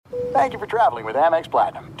Thank you for traveling with Amex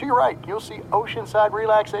Platinum. To your right, you'll see oceanside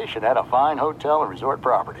relaxation at a fine hotel and resort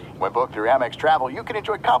property. When booked through Amex Travel, you can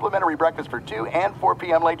enjoy complimentary breakfast for 2 and 4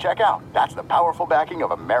 p.m. late checkout. That's the powerful backing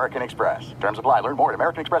of American Express. Terms apply. Learn more at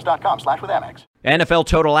americanexpress.com/withAmex. NFL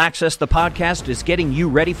Total Access, the podcast, is getting you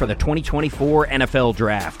ready for the 2024 NFL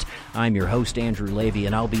Draft. I'm your host, Andrew Levy,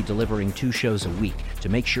 and I'll be delivering 2 shows a week to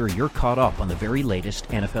make sure you're caught up on the very latest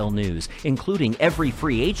NFL news, including every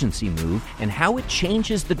free agency move and how it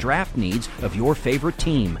changes the draft needs of your favorite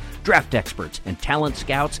team. Draft experts and talent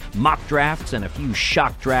scouts, mock drafts, and a few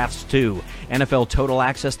shock drafts, too. NFL Total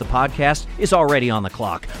Access, the podcast, is already on the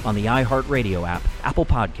clock on the iHeartRadio app, Apple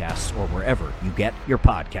Podcasts, or wherever you get your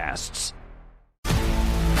podcasts.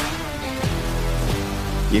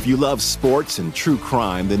 If you love sports and true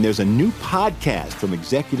crime, then there's a new podcast from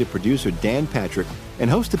executive producer Dan Patrick and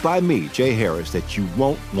hosted by me, Jay Harris, that you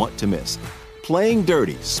won't want to miss. Playing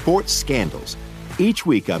Dirty: Sports Scandals. Each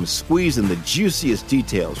week, I'm squeezing the juiciest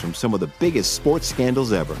details from some of the biggest sports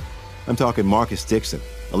scandals ever. I'm talking Marcus Dixon,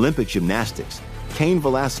 Olympic gymnastics, Cain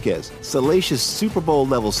Velasquez, salacious Super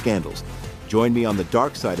Bowl-level scandals. Join me on the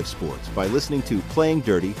dark side of sports by listening to Playing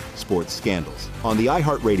Dirty: Sports Scandals on the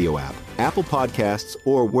iHeartRadio app, Apple Podcasts,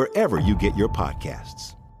 or wherever you get your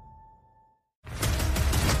podcasts.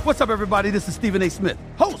 What's up, everybody? This is Stephen A. Smith,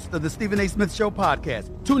 host of the Stephen A. Smith Show podcast.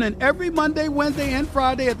 Tune in every Monday, Wednesday, and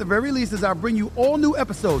Friday at the very least as I bring you all new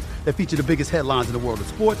episodes that feature the biggest headlines in the world of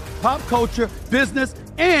sports, pop culture, business,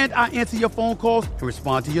 and I answer your phone calls and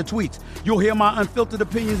respond to your tweets. You'll hear my unfiltered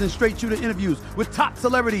opinions and straight-shooter interviews with top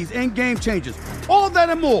celebrities and game changers. All that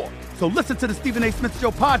and more. So listen to the Stephen A. Smith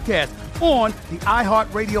Show podcast on the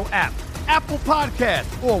iHeartRadio app, Apple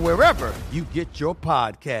Podcasts, or wherever you get your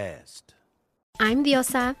podcast. I'm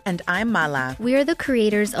Diosa. And I'm Mala. We are the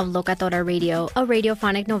creators of Locatora Radio, a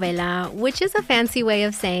radiophonic novela, which is a fancy way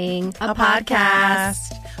of saying a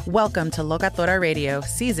podcast. Welcome to Locatora Radio,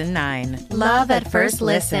 Season 9. Love at first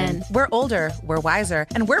listen. We're older, we're wiser,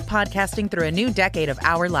 and we're podcasting through a new decade of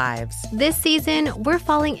our lives. This season, we're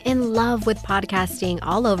falling in love with podcasting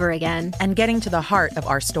all over again. And getting to the heart of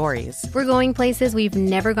our stories. We're going places we've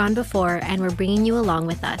never gone before, and we're bringing you along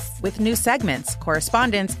with us. With new segments,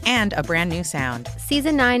 correspondence, and a brand new sound.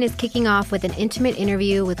 Season 9 is kicking off with an intimate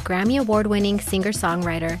interview with Grammy Award-winning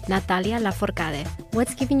singer-songwriter Natalia Lafourcade.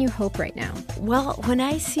 What's giving you hope right now? Well, when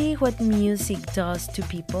I see what music does to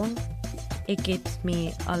people, it gives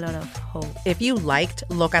me a lot of hope. If you liked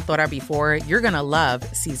Locatora before, you're going to love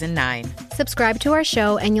Season 9. Subscribe to our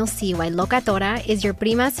show and you'll see why Locatora is your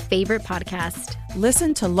prima's favorite podcast.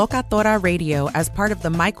 Listen to Locatora Radio as part of the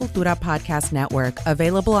My Cultura Podcast Network,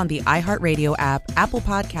 available on the iHeartRadio app, Apple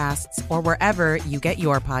Podcasts, or wherever you get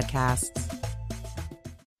your podcasts.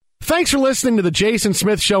 Thanks for listening to the Jason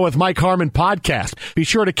Smith Show with Mike Harmon podcast. Be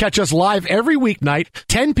sure to catch us live every weeknight,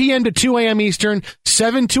 10 p.m. to 2 a.m. Eastern,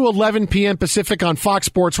 7 to 11 p.m. Pacific on Fox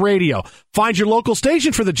Sports Radio. Find your local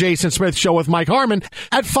station for the Jason Smith Show with Mike Harmon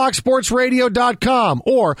at foxsportsradio.com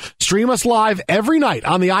or stream us live every night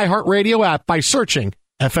on the iHeartRadio app by searching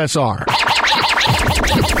FSR.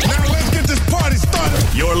 Now let's get this party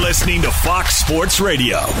started. You're listening to Fox Sports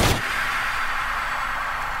Radio.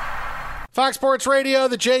 Fox Sports Radio,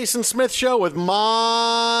 the Jason Smith Show with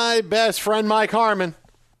my best friend, Mike Harmon.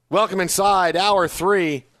 Welcome inside Hour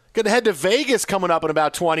 3. Going to head to Vegas coming up in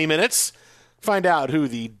about 20 minutes. Find out who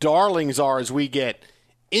the darlings are as we get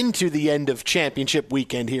into the end of championship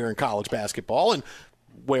weekend here in college basketball and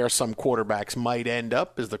where some quarterbacks might end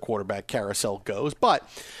up as the quarterback carousel goes. But,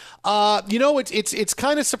 it's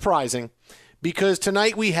kind of surprising because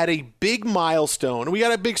tonight we had a big milestone. We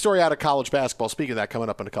got a big story out of college basketball. Speaking of that, coming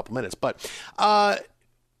up in a couple minutes. But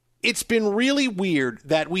it's been really weird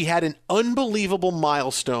that we had an unbelievable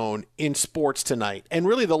milestone in sports tonight and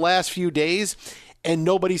really the last few days, and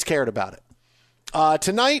nobody's cared about it.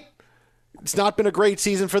 Tonight, it's not been a great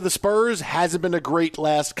season for the Spurs. Hasn't been a great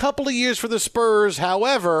last couple of years for the Spurs.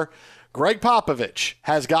 However, Greg Popovich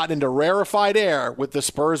has gotten into rarefied air with the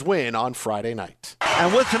Spurs win on Friday night.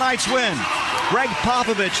 And with tonight's win, Greg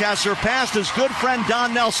Popovich has surpassed his good friend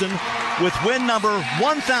Don Nelson with win number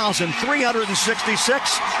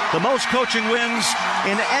 1,366, the most coaching wins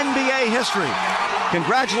in NBA history.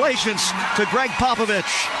 Congratulations to Greg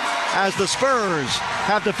Popovich as the Spurs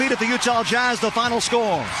have defeated the Utah Jazz. The final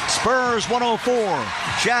score, Spurs 104,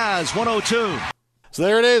 Jazz 102. So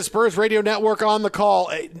there it is, Spurs Radio Network on the call.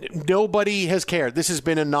 Nobody has cared. This has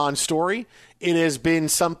been a non-story. it has been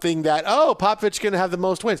something that, Popovich going to have the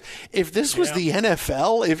most wins. If this was the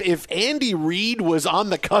NFL, if Andy Reid was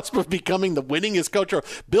on the cusp of becoming the winningest coach, or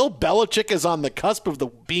Bill Belichick is on the cusp of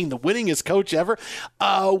being the winningest coach ever,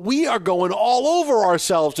 we are going all over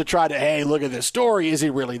ourselves to try to, hey, look at this story. Is he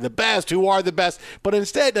really the best? Who are the best? But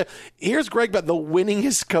instead, here's Greg, about the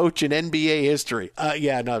winningest coach in NBA history.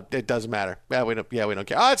 No, it doesn't matter. We don't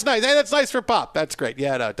care. Oh, it's nice. Hey, that's nice for Pop. That's great.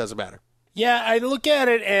 Yeah, no, it doesn't matter. Yeah, I look at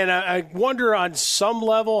it and I wonder on some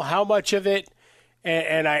level how much of it,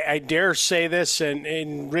 and I dare say this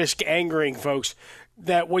and risk angering folks,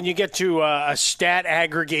 that when you get to a stat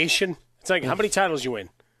aggregation, it's like how many titles you win,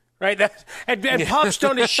 right? And Pop's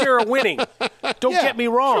done his share of winning. Don't get me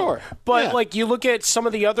wrong. Sure. But like you look at some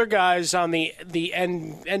of the other guys on the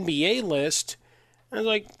NBA list, and it's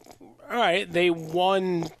like, all right, they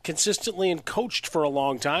won consistently and coached for a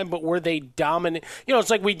long time, but were they dominant? It's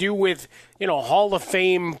like we do with, Hall of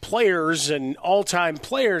Fame players and all-time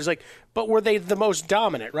players, but were they the most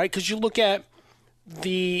dominant, right? Because you look at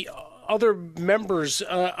the other members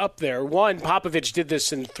up there. One, Popovich did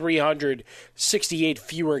this in 368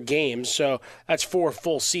 fewer games, so that's 4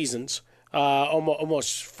 full seasons,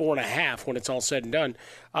 almost 4.5 when it's all said and done,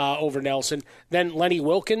 over Nelson. Then Lenny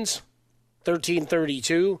Wilkins,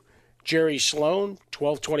 1332. Jerry Sloan,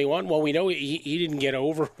 1221. Well, we know he didn't get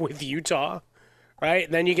over with Utah, right?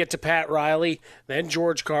 And then you get to Pat Riley, then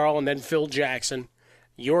George Karl, and then Phil Jackson,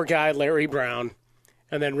 your guy Larry Brown,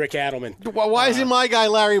 and then Rick Adelman. Why is he my guy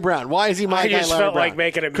Larry Brown? Why is he my guy Larry Brown? I just felt like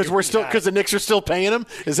making him because the Knicks are still paying him.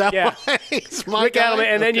 Is that why he's my Rick guy? Adelman,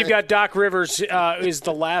 and then you've got Doc Rivers is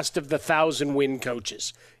the last of the 1,000-win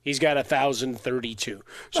coaches. He's got 1,032.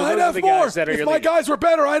 So I'd those are the have more. guys that are if your my guys were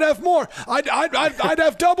better, I'd have more. I'd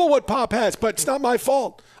have double what Pop has, but it's not my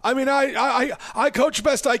fault. I mean, I coach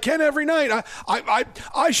best I can every night.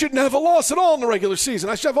 I shouldn't have a loss at all in the regular season.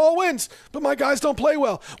 I should have all wins, but my guys don't play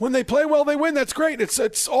well. When they play well, they win. That's great.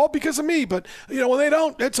 It's all because of me. But when they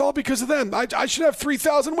don't, it's all because of them. I should have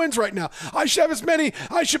 3,000 wins right now. I should have as many.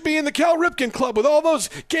 I should be in the Cal Ripken Club with all those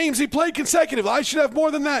games he played consecutively. I should have more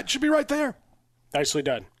than that. It should be right there. Nicely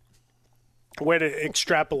done. Way to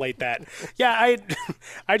extrapolate that. Yeah,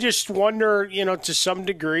 I just wonder, to some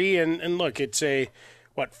degree, and look, it's a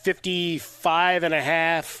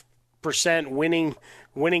 55.5%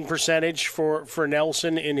 winning percentage for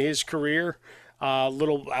Nelson in his career. A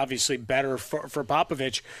little obviously better for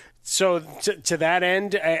Popovich. So to that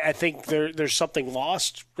end, I think there's something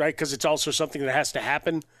lost, right? Because it's also something that has to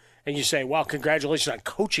happen, and you say, "Wow, congratulations on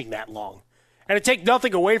coaching that long." And it takes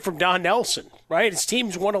nothing away from Don Nelson, right? His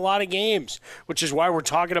team's won a lot of games, which is why we're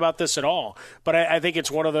talking about this at all. But I think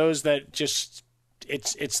it's one of those that just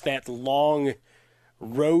it's that long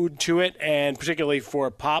road to it, and particularly for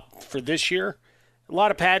Pop for this year, a lot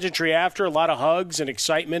of pageantry after, a lot of hugs and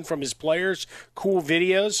excitement from his players, cool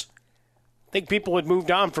videos. I think people had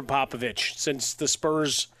moved on from Popovich since the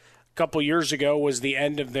Spurs a couple years ago was the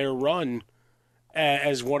end of their run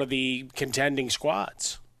as one of the contending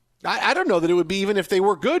squads. I don't know that it would be, even if they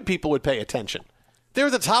were good, people would pay attention. They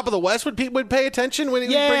were the top of the West. Would people pay attention when he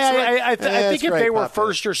breaks away? I think if they were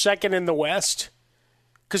first or second in the West,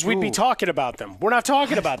 because we'd be talking about them. We're not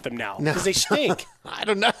talking about them now because they stink. I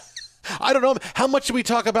don't know. How much did we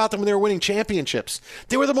talk about them when they were winning championships?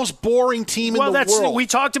 They were the most boring team in the world. We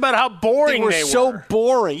talked about how boring they were. So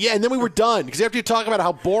boring. Yeah, and then we were done. Because after you talk about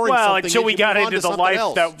how boring something until we got into the life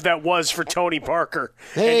else. that was for Tony Parker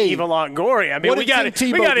and Eva Longoria. I mean, we got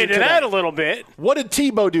into that a little bit. What did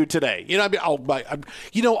Tebow do today?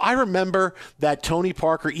 I remember that Tony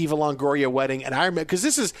Parker, Eva Longoria wedding, and I remember, because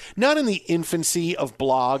this is not in the infancy of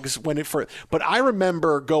blogs, but I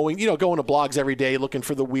remember going to blogs every day looking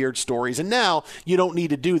for the weird stories, and now you don't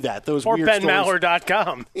need to do that. Those or weird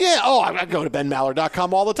BenMaller.com. Yeah, I go to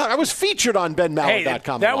BenMaller.com all the time. I was featured on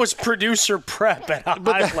BenMaller.com. That was producer prep at a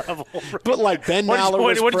high level. But like Ben Maller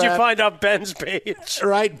was what did you find on Ben's page?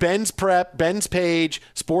 Right, Ben's prep, Ben's page,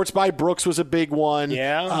 Sports by Brooks was a big one.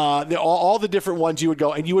 Yeah, all the different ones you would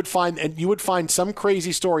go and you would find some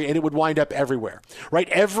crazy story, and it would wind up everywhere. Right,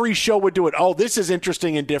 every show would do it. Oh, this is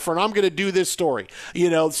interesting and different. I'm going to do this story.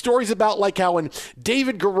 Stories about like how when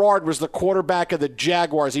David Garrard was the quarterback of the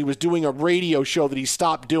Jaguars, he was doing a radio show that he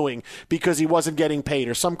stopped doing because he wasn't getting paid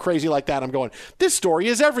or some crazy like that. I'm going, this story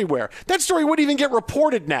is everywhere. That story wouldn't even get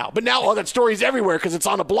reported now. But now, that story is everywhere because it's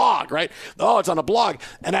on a blog, right? Oh, it's on a blog.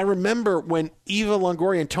 And I remember when Eva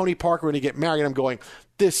Longoria and Tony Parker were going to get married, I'm going,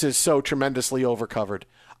 this is so tremendously overcovered.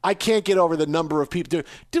 I can't get over the number of people.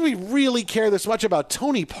 Did we really care this much about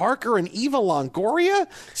Tony Parker and Eva Longoria?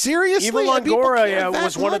 Seriously? Eva Longoria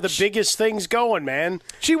was one of the biggest things going, man.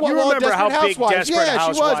 You remember how big Desperate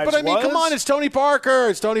Housewives she was. But I mean, come on, it's Tony Parker.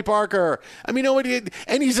 It's Tony Parker. I mean,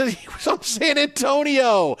 and he was on San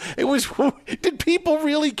Antonio. Did people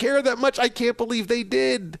really care that much? I can't believe they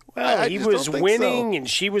did. Well, he was winning, and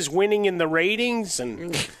she was winning in the ratings,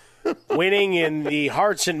 and winning in the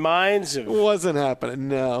hearts and minds. Wasn't happening.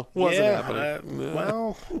 No, wasn't happening.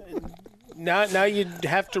 Well, now you'd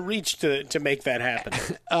have to reach to make that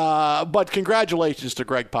happen. But congratulations to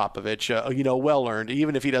Greg Popovich. Well earned,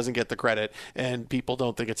 even if he doesn't get the credit and people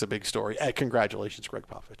don't think it's a big story. Congratulations, Greg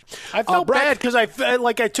Popovich. I felt bad because I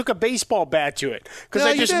took a baseball bat to it because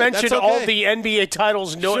I just mentioned all the NBA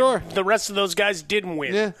titles. The rest of those guys didn't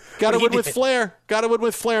win. Yeah, got to win with flair. Got to win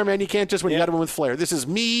with flair, man. You can't just win. You got to win with flair. This is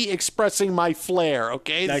me expressing my flair.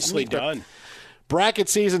 Okay, nicely done. Bracket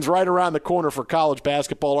season's right around the corner for college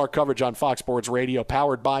basketball. Our coverage on Fox Sports Radio,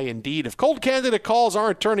 powered by Indeed. If cold candidate calls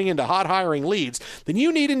aren't turning into hot hiring leads, then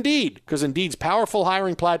you need Indeed, because Indeed's powerful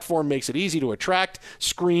hiring platform makes it easy to attract,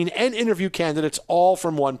 screen, and interview candidates all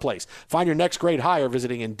from one place. Find your next great hire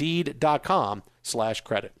visiting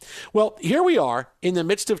Indeed.com/credit. Well, here we are in the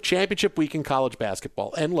midst of championship week in college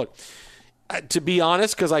basketball. And look, to be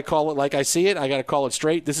honest, because I call it like I see it, I got to call it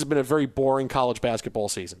straight. This has been a very boring college basketball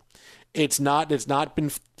season. It's not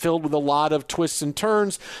been filled with a lot of twists and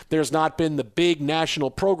turns. There's not been the big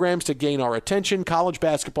national programs to gain our attention. College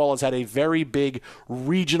basketball has had a very big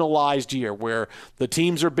regionalized year where the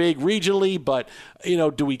teams are big regionally, but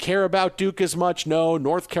do we care about Duke as much? No.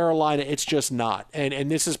 North Carolina, it's just not.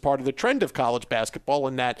 And this is part of the trend of college basketball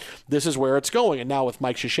in that this is where it's going. And now with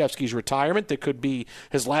Mike Krzyzewski's retirement, that could be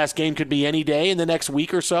his last game could be any day in the next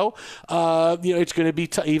week or so. It's going to be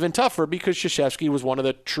even tougher because Krzyzewski was one of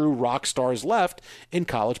the true rock stars left in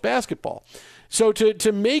college basketball. So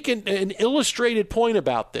to make an illustrated point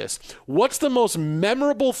about this, what's the most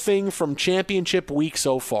memorable thing from championship week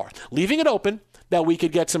so far? Leaving it open that we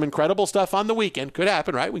could get some incredible stuff on the weekend. Could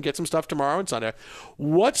happen, right? We can get some stuff tomorrow and Sunday.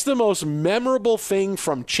 What's the most memorable thing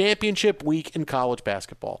from championship week in college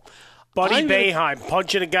basketball? Buddy Boeheim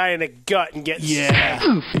punching a guy in the gut and getting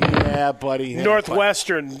Yeah, buddy.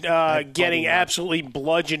 Northwestern getting absolutely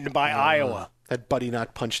bludgeoned by Iowa. Had Buddy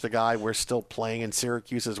not punched the guy, we're still playing and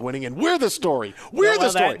Syracuse is winning, and we're the story. We're the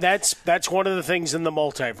story. That's one of the things in the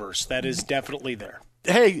multiverse that is definitely there.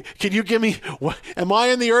 Hey, can you give me – am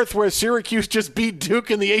I on the earth where Syracuse just beat Duke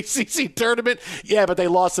in the ACC tournament? Yeah, but they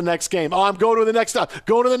lost the next game. Oh, I'm going to the next –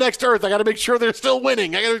 going to the next earth. I got to make sure they're still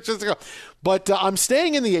winning. I got to just go. But I'm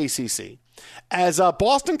staying in the ACC. As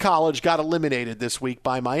Boston College got eliminated this week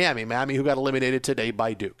by Miami, who got eliminated today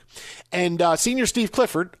by Duke. And senior Steve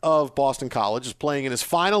Clifford of Boston College is playing in his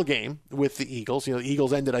final game with the Eagles. The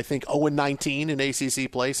Eagles ended, I think, 0-19 in ACC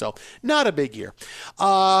play, so not a big year.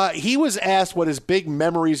 He was asked what his big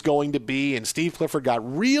memory is going to be, and Steve Clifford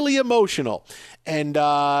got really emotional. And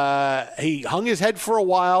he hung his head for a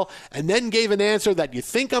while and then gave an answer that you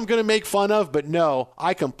think I'm going to make fun of, but no,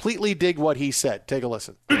 I completely dig what he said. Take a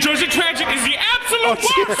listen. New Jersey Tragic is the absolute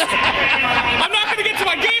worst. I'm not going to get to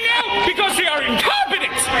my game now because they are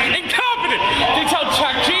incompetent. They tell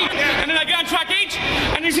track G, and then I get on track H,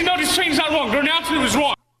 and they say, no, this train's not wrong. Their announcement was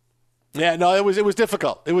wrong. Yeah, no, it was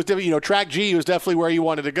difficult. It was difficult. Track G was definitely where you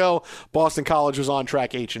wanted to go. Boston College was on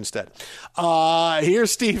track H instead.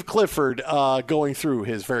 Here's Steve Clifford going through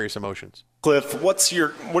his various emotions. Cliff, what are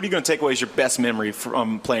you going to take away as your best memory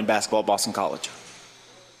from playing basketball at Boston College?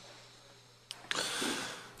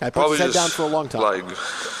 I put his head down for a long time.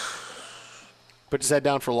 Put his head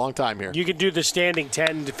down for a long time here. You can do the standing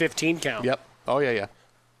 10 to 15 count. Yep. Oh, yeah.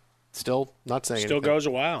 Still not saying anything. Still goes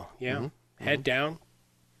a while, yeah. Mm-hmm. Head down.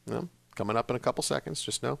 No, coming up in a couple seconds.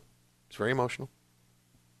 Just know it's very emotional.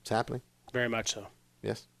 It's happening. Very much so.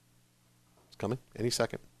 Yes. It's coming any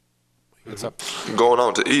second. It's up. Going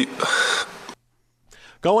out to eat.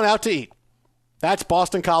 Going out to eat. That's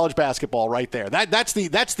Boston College basketball right there. That's the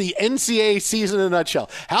NCAA season in a nutshell.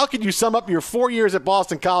 How can you sum up your 4 years at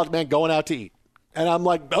Boston College, man, going out to eat? And I'm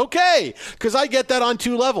like, okay, because I get that on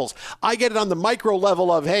two levels. I get it on the micro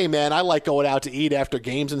level of, hey, man, I like going out to eat after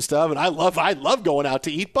games and stuff, and I love going out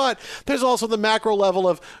to eat. But there's also the macro level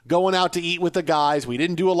of going out to eat with the guys. We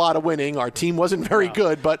didn't do a lot of winning. Our team wasn't very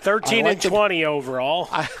good, but 13-20 overall.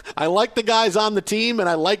 I like the guys on the team, and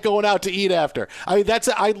I like going out to eat after. I mean,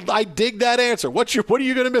 I dig that answer. What are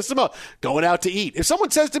you going to miss the most? Going out to eat. If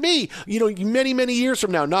someone says to me, many years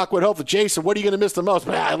from now, knock wood, hope, Jason, what are you going to miss the most?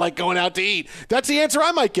 Man, I like going out to eat. That's the answer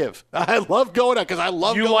I might give. I love going out because I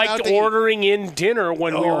love going out to eat. You liked ordering in dinner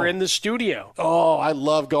when we were in the studio. Oh, I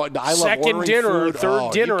love going. I love second dinner food. or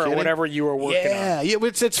third dinner or whatever you were working on. Yeah,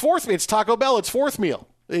 it's fourth. It's Taco Bell. It's fourth meal.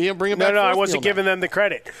 You bring it back. No, I wasn't giving them the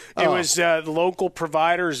credit. It was the local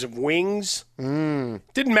providers of wings. Didn't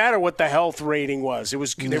matter what the health rating was. They were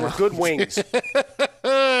good wings.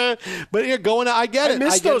 But you're going out. I get it. I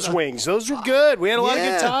miss those wings. Those were good. We had a lot of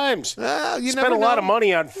good times. You spent a lot of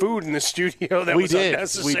money on food in the studio. That was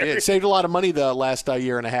unnecessary. We did. Saved a lot of money the last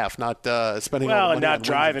year and a half. Not spending. a lot of money and not on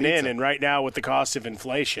driving wings and in. pizza. And right now with the cost of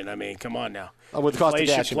inflation, I mean, come on now. With the cost of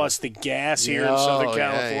gas, plus the gas here in Southern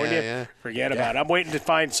California. Forget about it. I'm waiting to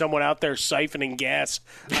find someone out there siphoning gas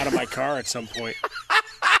out of my car at some point.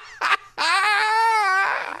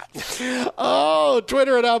 Oh,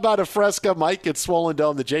 Twitter it out about a Fresca. Mike gets swollen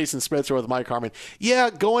dome. The Jason Smith Show with Mike Harmon.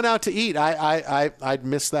 Yeah, going out to eat. I'd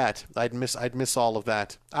miss that. I'd miss all of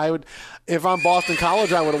that. I would, if I'm Boston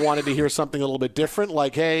College, I would have wanted to hear something a little bit different,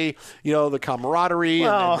 like, hey, the camaraderie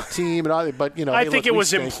and the team and all that. But I think it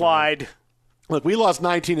was implied. Look, we lost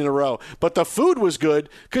 19 in a row, but the food was good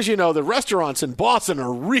because, the restaurants in Boston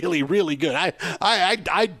are really, really good.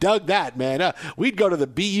 I dug that, man. We'd go to the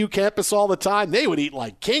BU campus all the time. They would eat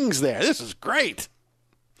like kings there. This is great.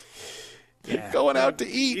 Yeah. Going out to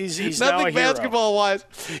eat. He's nothing basketball-wise.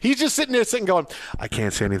 He's just sitting there going, I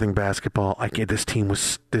can't say anything basketball. I can't. This team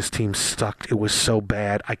sucked. It was so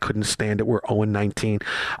bad. I couldn't stand it. We're 0-19.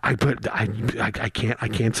 I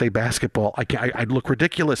can't say basketball. I look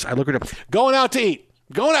ridiculous. Going out to eat.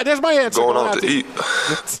 There's my answer. Going out to eat.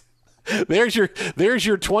 There's your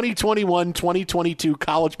 2021-2022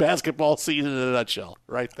 college basketball season in a nutshell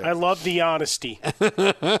right there. I love the honesty.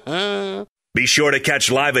 Be sure to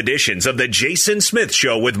catch live editions of The Jason Smith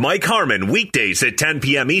Show with Mike Harmon weekdays at 10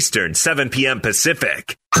 p.m. Eastern, 7 p.m.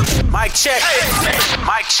 Pacific. Mic check.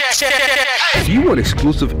 Mic check. If you want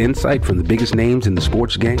exclusive insight from the biggest names in the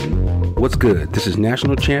sports game, what's good? This is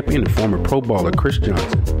national champion and former pro baller Chris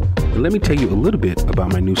Johnson. And let me tell you a little bit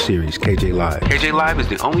about my new series, KJ Live. KJ Live is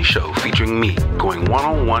the only show featuring me going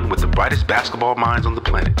one-on-one with the brightest basketball minds on the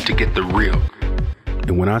planet to get the real.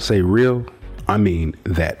 And when I say real, I mean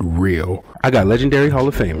that real. I got legendary Hall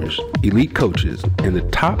of Famers, elite coaches, and the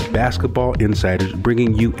top basketball insiders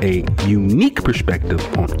bringing you a unique perspective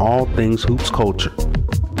on all things hoops culture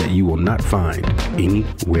that you will not find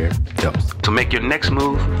anywhere else. So make your next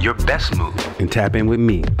move your best move and tap in with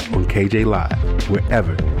me on KJ Live,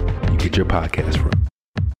 wherever you get your podcast from.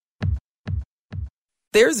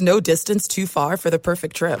 There's no distance too far for the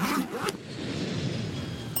perfect trip.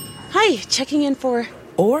 Hi, checking in for...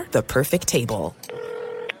 Or the perfect table.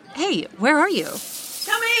 Hey, where are you?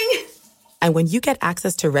 Coming! And when you get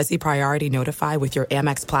access to Resi Priority Notify with your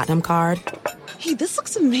Amex Platinum card... Hey, this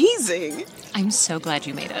looks amazing. I'm so glad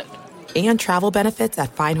you made it. And travel benefits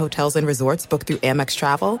at fine hotels and resorts booked through Amex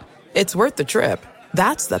Travel, it's worth the trip.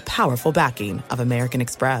 That's the powerful backing of American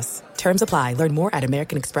Express. Terms apply. Learn more at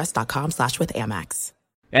americanexpress.com/withAmex.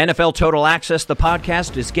 NFL Total Access, the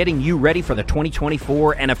podcast, is getting you ready for the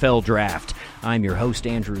 2024 NFL Draft. I'm your host,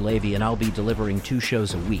 Andrew Levy, and I'll be delivering 2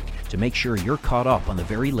 shows a week to make sure you're caught up on the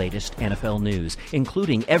very latest NFL news,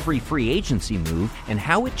 including every free agency move and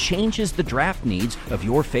how it changes the draft needs of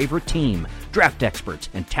your favorite team. Draft experts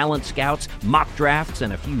and talent scouts, mock drafts,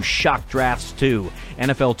 and a few shock drafts, too.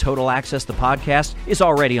 NFL Total Access, the podcast, is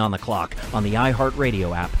already on the clock on the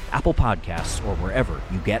iHeartRadio app, Apple Podcasts, or wherever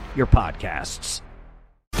you get your podcasts.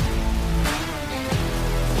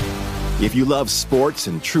 If you love sports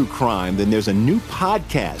and true crime, then there's a new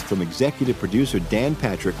podcast from executive producer Dan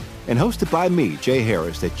Patrick and hosted by me, Jay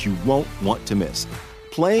Harris, that you won't want to miss.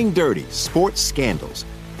 Playing Dirty: Sports Scandals.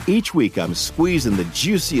 Each week, I'm squeezing the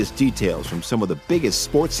juiciest details from some of the biggest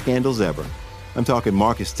sports scandals ever. I'm talking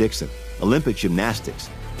Marcus Dixon, Olympic gymnastics,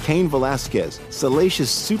 Cain Velasquez,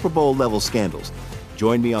 salacious Super Bowl-level scandals.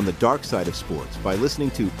 Join me on the dark side of sports by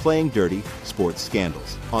listening to Playing Dirty: Sports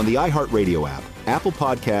Scandals on the iHeartRadio app, Apple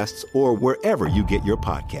Podcasts, or wherever you get your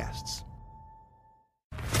podcasts.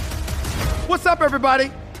 What's up,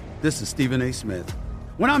 everybody? This is Stephen A. Smith.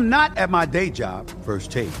 When I'm not at my day job, First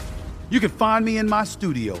Take, you can find me in my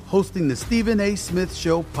studio hosting the Stephen A. Smith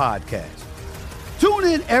Show podcast. Tune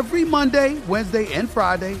in every Monday, Wednesday, and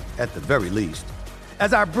Friday, at the very least,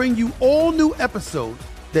 as I bring you all new episodes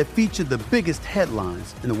that feature the biggest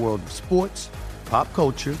headlines in the world of sports, pop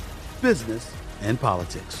culture, business, and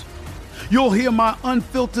politics. You'll hear my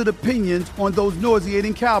unfiltered opinions on those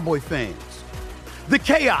nauseating Cowboy fans, the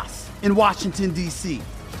chaos in Washington, D.C.,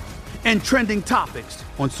 and trending topics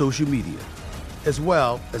on social media, as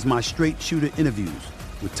well as my straight shooter interviews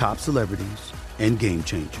with top celebrities and game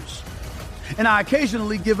changers. And I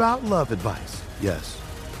occasionally give out love advice Yes,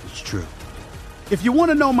 it's true. If you want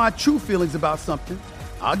to know my true feelings about something,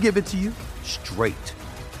 I'll give it to you straight.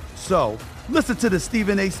 So, listen to the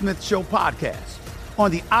Stephen A. Smith Show podcast on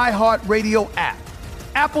the iHeartRadio app,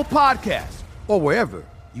 Apple Podcasts, or wherever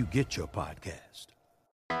you get your podcast.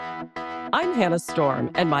 I'm Hannah Storm,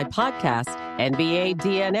 and my podcast, NBA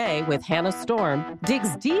DNA with Hannah Storm,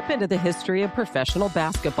 digs deep into the history of professional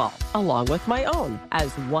basketball, along with my own,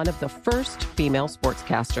 as one of the first female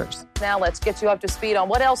sportscasters. Now let's get you up to speed on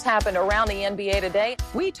what else happened around the NBA today.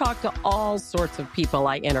 We talk to all sorts of people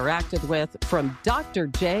I interacted with, from Dr.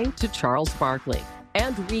 J to Charles Barkley,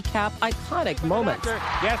 and recap iconic moments.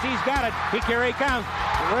 Yes, he's got it. Here he comes.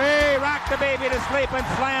 Way rock the baby to sleep and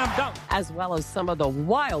slam dunk. As well as some of the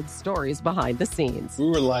wild stories behind the scenes. We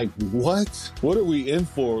were like, what? What are we in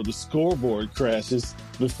for? The scoreboard crashes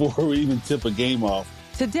before we even tip a game off.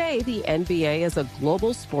 Today, the NBA is a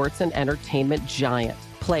global sports and entertainment giant.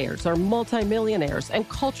 Players are multimillionaires and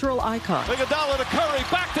cultural icons. Iguodala to Curry,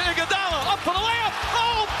 back to Iguodala, up for the layup.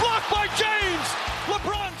 Oh, blocked by James.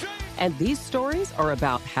 LeBron James. And these stories are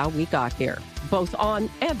about how we got here, both on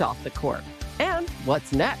and off the court. And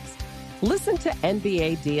what's next? Listen to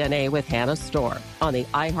NBA DNA with Hannah Storm on the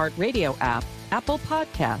iHeartRadio app, Apple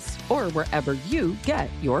Podcasts, or wherever you get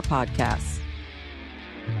your podcasts.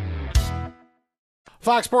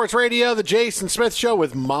 Fox Sports Radio, the Jason Smith Show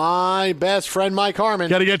with my best friend, Mike Harmon.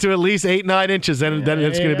 Got to get to at least 8-9 inches, then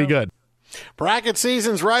it's going to be good. Bracket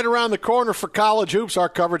season's right around the corner for college hoops. Our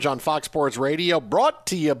coverage on Fox Sports Radio brought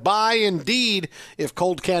to you by Indeed. If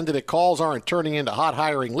cold candidate calls aren't turning into hot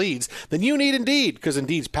hiring leads, then you need Indeed, because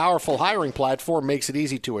Indeed's powerful hiring platform makes it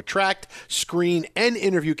easy to attract, screen, and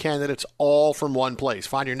interview candidates all from one place.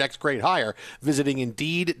 Find your next great hire visiting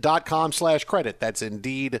Indeed.com/credit. That's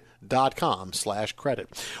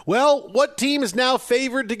Indeed.com/credit. Well, what team is now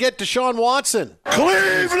favored to get Deshaun Watson?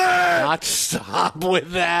 Cleveland! Not stop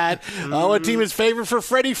with that. What team is favored for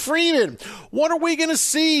Freddie Freeman? What are we going to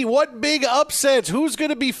see? What big upsets? Who's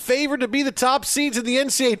going to be favored to be the top seeds in the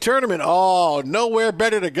NCAA tournament? Oh, nowhere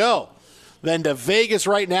better to go than to Vegas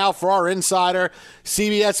right now for our insider,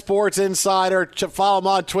 CBS Sports Insider. Follow him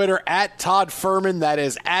on Twitter, at Todd Fuhrman. That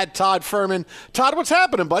is at Todd Fuhrman. Todd, what's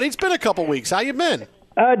happening, buddy? It's been a couple weeks. How you been?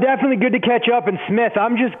 Definitely good to catch up. And Smith,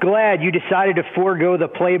 I'm just glad you decided to forego the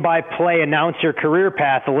play-by-play announcer career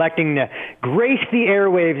path, electing to grace the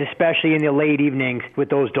airwaves, especially in the late evenings, with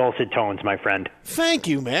those dulcet tones, my friend. Thank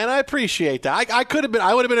you, man. I appreciate that.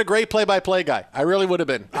 I would have been a great play-by-play guy. I really would have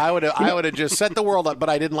been. I would have just set the world up, but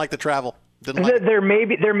I didn't like the travel. There may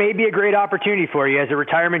be a great opportunity for you as a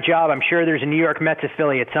retirement job. I'm sure there's a New York Mets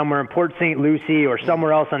affiliate somewhere in Port St. Lucie or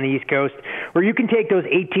somewhere else on the East Coast where you can take those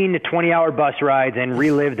 18 to 20-hour bus rides and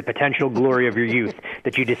relive the potential glory of your youth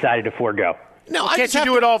that you decided to forego. No, can't you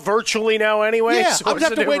do it all virtually now anyway? Yeah, So I'll just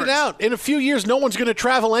have to wait it out. In a few years, no one's going to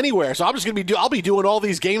travel anywhere, so I'm just going to I'll be doing all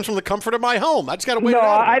these games from the comfort of my home. I just got to wait it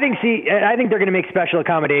out. I think they're going to make special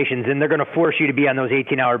accommodations, and they're going to force you to be on those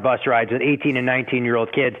 18-hour bus rides with 18 and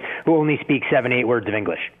 19-year-old kids who only speak 7-8 words of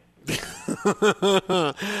English.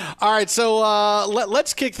 All right, so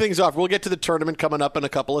let's kick things off. We'll get to the tournament coming up in a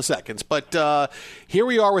couple of seconds. But here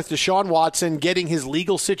we are with Deshaun Watson getting his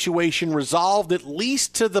legal situation resolved, at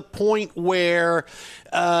least to the point where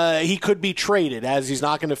he could be traded, as he's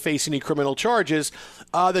not going to face any criminal charges.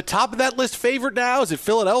 The top of that list favored now, is it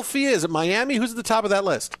Philadelphia? Is it Miami? Who's at the top of that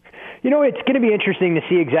list? You know, it's going to be interesting to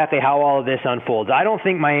see exactly how all of this unfolds. I don't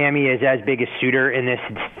think Miami is as big a suitor in this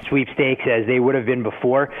sweepstakes as they would have been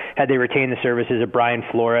before had they retained the services of Brian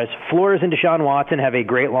Flores. Flores and Deshaun Watson have a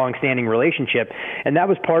great long-standing relationship, and that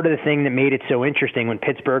was part of the thing that made it so interesting when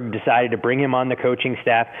Pittsburgh decided to bring him on the coaching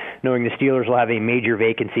staff, knowing the Steelers will have a major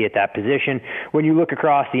vacancy at that position. When you look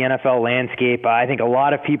across the NFL landscape, I think a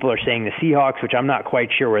lot of people are saying the Seahawks, which I'm not quite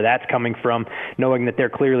sure where that's coming from, knowing that they're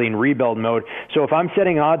clearly in rebuild mode. So if I'm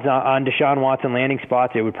setting odds on Deshaun Watson landing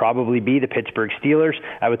spots, it would probably be the Pittsburgh Steelers.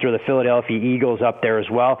 I would throw the Philadelphia Eagles up there as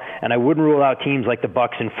well, and I wouldn't rule out teams like the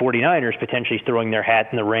Bucs and 49ers potentially throwing their hat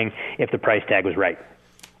in the ring if the price tag was right.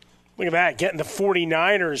 Look at that, getting the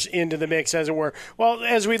 49ers into the mix, as it were. Well,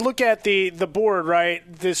 as we look at the board, right,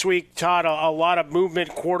 this week, Todd, a lot of movement,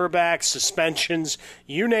 quarterbacks, suspensions,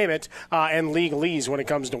 you name it, and legalese when it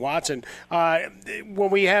comes to Watson. When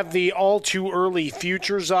we have the all-too-early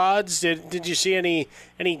futures odds, did you see any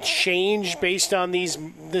change based on this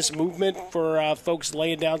movement for folks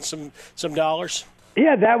laying down some dollars?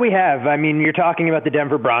 Yeah, that we have. I mean, you're talking about the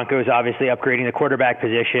Denver Broncos obviously upgrading the quarterback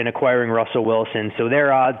position, acquiring Russell Wilson. So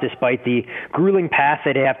their odds, despite the grueling path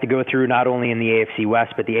that they have to go through not only in the AFC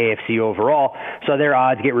West but the AFC overall, so their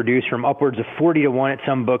odds get reduced from upwards of 40-1 at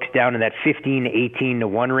some books down to that 15 to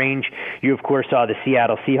 18-1 range. You, of course, saw the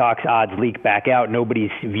Seattle Seahawks odds leak back out. Nobody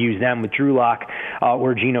views them with Drew Lock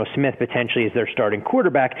or Geno Smith potentially as their starting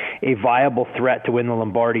quarterback, a viable threat to win the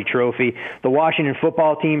Lombardi Trophy. The Washington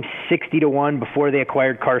football team, 60-1 before they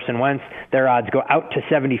acquired Carson Wentz. Their odds go out to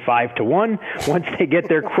 75-1 once they get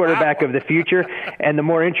their quarterback of the future. And the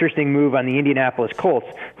more interesting move on the Indianapolis Colts,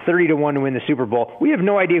 30-1 to win the Super Bowl. We have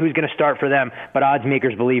no idea who's going to start for them, but odds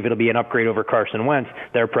makers believe it'll be an upgrade over Carson Wentz.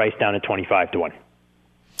 They're priced down to 25-1.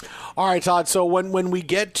 All right, Todd. So when we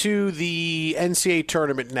get to the NCAA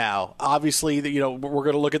tournament now, obviously, we're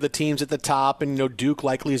going to look at the teams at the top, and Duke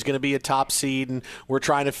likely is going to be a top seed, and we're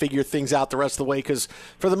trying to figure things out the rest of the way because,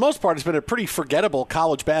 for the most part, it's been a pretty forgettable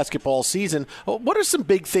college basketball season. What are some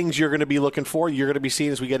big things you're going to be looking for? You're going to be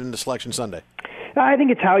seeing as we get into Selection Sunday? I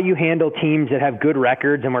think it's how you handle teams that have good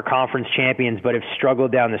records and were conference champions but have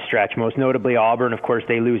struggled down the stretch. Most notably Auburn. Of course,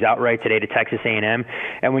 they lose outright today to Texas A&M.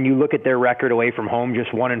 And when you look at their record away from home,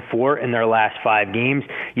 just 1-4 in their last 5 games,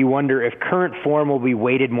 you wonder if current form will be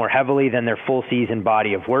weighted more heavily than their full season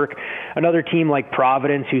body of work. Another team like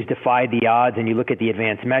Providence, who's defied the odds, and you look at the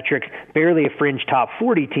advanced metrics, barely a fringe top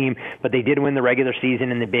 40 team, but they did win the regular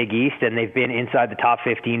season in the Big East, and they've been inside the top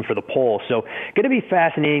 15 for the poll. So going to be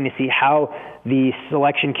fascinating to see how the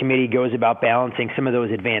selection committee goes about balancing some of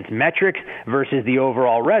those advanced metrics versus the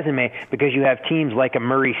overall resume, because you have teams like a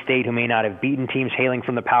Murray State who may not have beaten teams hailing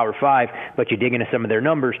from the Power 5, but you dig into some of their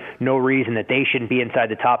numbers, no reason that they shouldn't be inside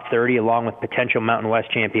the top 30, along with potential Mountain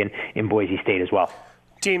West champion in Boise State as well.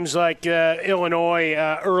 Teams like Illinois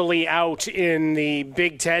early out in the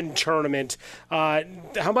Big Ten tournament,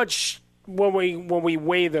 how much when we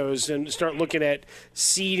weigh those and start looking at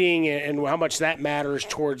seeding and how much that matters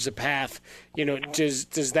towards the path,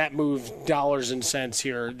 does that move dollars and cents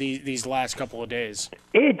here these last couple of days?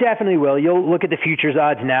 It definitely will. You'll look at the futures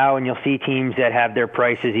odds now, and you'll see teams that have their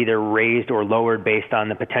prices either raised or lowered based on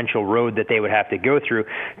the potential road that they would have to go through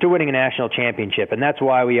to winning a national championship. And that's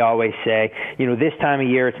why we always say, this time of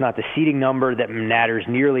year, it's not the seeding number that matters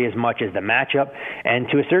nearly as much as the matchup, and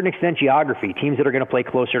to a certain extent, geography. Teams that are going to play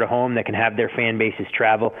closer to home, that can have their fan bases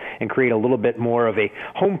travel and create a little bit more of a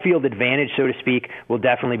home field advantage, so to speak, will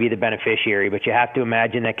definitely be the beneficiary. But you have to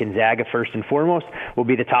imagine that Gonzaga, first and foremost, will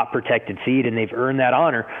be the top protected seed, and they've earned that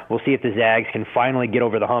honor. We'll see if the Zags can finally get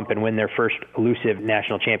over the hump and win their first elusive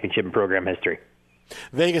national championship in program history.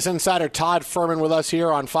 Vegas insider Todd Fuhrman with us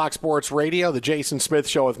here on Fox Sports Radio, the Jason Smith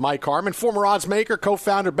Show with Mike Harmon, former odds maker,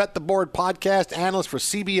 co-founder, Bet the Board podcast, analyst for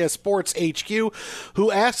CBS Sports HQ, who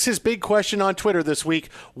asks his big question on Twitter this week: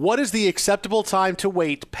 what is the acceptable time to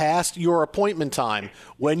wait past your appointment time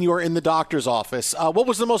when you're in the doctor's office? What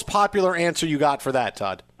was the most popular answer you got for that,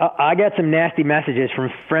 Todd? I got some nasty messages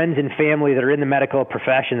from friends and family that are in the medical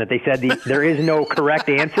profession that they said there is no correct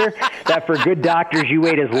answer, that for good doctors you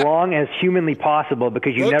wait as long as humanly possible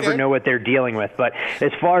because you never know what they're dealing with. But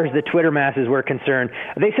as far as the Twitter masses were concerned,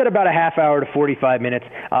 they said about a half hour to 45 minutes,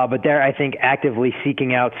 but they're, I think, actively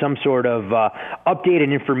seeking out some sort of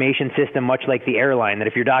updated information system, much like the airline, that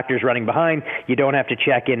if your doctor's running behind, you don't have to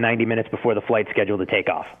check in 90 minutes before the flight's scheduled to take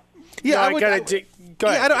off. Yeah, I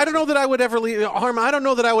don't know that I would ever leave. Harmon, I don't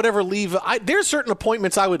know that I would ever leave. There's certain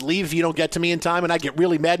appointments I would leave if you don't get to me in time, and I get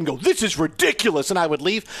really mad and go, this is ridiculous, and I would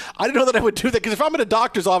leave. I don't know that I would do that, because if I'm in a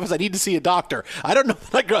doctor's office, I need to see a doctor. I don't know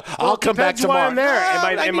that I'll come back tomorrow. I'm there.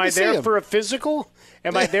 Am I there for a physical?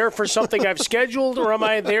 Am I there for something I've scheduled, or am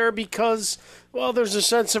I there because, there's a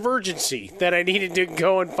sense of urgency that I needed to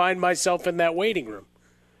go and find myself in that waiting room?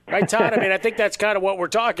 Right, Todd? I think that's kind of what we're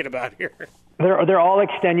talking about here. They're all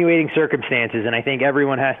extenuating circumstances, and I think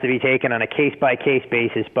everyone has to be taken on a case-by-case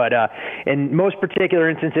basis. But in most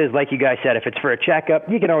particular instances, like you guys said, if it's for a checkup,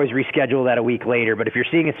 you can always reschedule that a week later. But if you're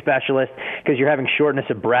seeing a specialist because you're having shortness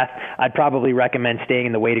of breath, I'd probably recommend staying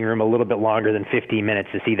in the waiting room a little bit longer than 15 minutes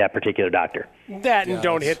to see that particular doctor. And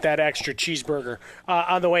don't hit that extra cheeseburger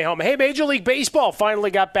on the way home. Hey, Major League Baseball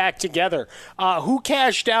finally got back together. Who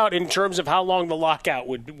cashed out in terms of how long the lockout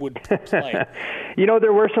would play?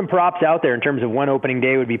 There were some props out there in terms terms of when opening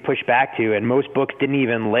day would be pushed back to, and most books didn't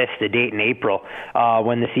even list a date in April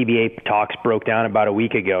when the CBA talks broke down about a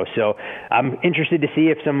week ago. So I'm interested to see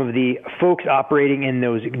if some of the folks operating in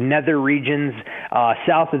those nether regions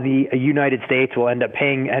south of the United States will end up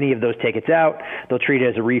paying any of those tickets out. They'll treat it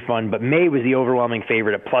as a refund, but May was the overwhelming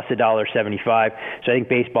favorite at plus $1.75. So I think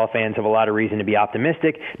baseball fans have a lot of reason to be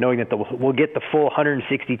optimistic, knowing that we'll get the full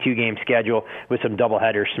 162-game schedule with some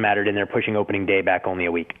doubleheaders smattered in there, pushing opening day back only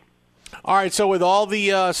a week. All right, so with all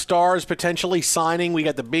the stars potentially signing, we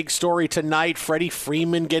got the big story tonight. Freddie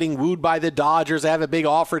Freeman getting wooed by the Dodgers. They have a big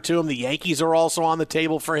offer to him. The Yankees are also on the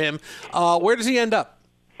table for him. Where does he end up?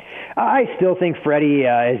 I still think Freddie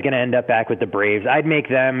is going to end up back with the Braves. I'd make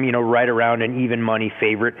them, right around an even money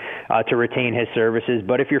favorite to retain his services.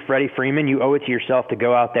 But if you're Freddie Freeman, you owe it to yourself to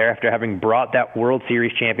go out there after having brought that World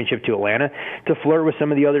Series championship to Atlanta to flirt with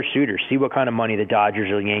some of the other suitors. See what kind of money the Dodgers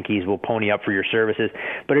or the Yankees will pony up for your services.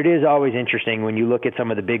 But it is always interesting when you look at some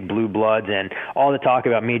of the big blue bloods and all the talk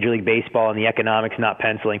about Major League Baseball and the economics not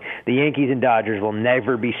penciling. The Yankees and Dodgers will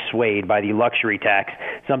never be swayed by the luxury tax,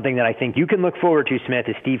 something that I think you can look forward to, Smith,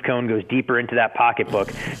 as Steve Cohen goes deeper into that pocketbook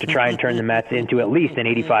to try and turn the Mets into at least an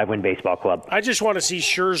 85-win baseball club. I just want to see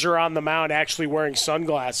Scherzer on the mound actually wearing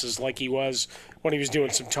sunglasses like he was when he was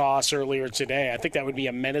doing some toss earlier today. I think that would be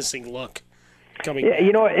a menacing look.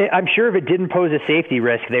 I'm sure if it didn't pose a safety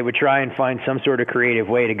risk, they would try and find some sort of creative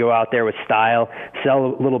way to go out there with style, sell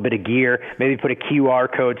a little bit of gear, maybe put a QR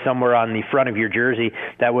code somewhere on the front of your jersey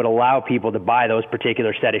that would allow people to buy those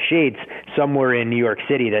particular set of shades somewhere in New York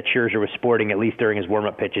City that Scherzer was sporting, at least during his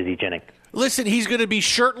warm-up pitches each inning. Listen, he's going to be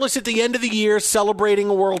shirtless at the end of the year celebrating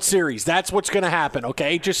a World Series. That's what's going to happen,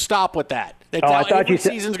 okay? Just stop with that. That's how every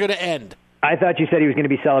season's going to end. I thought you said he was going to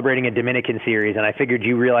be celebrating a Dominican series, and I figured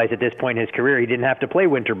you realized at this point in his career he didn't have to play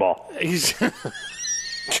winter ball. He's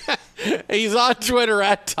on Twitter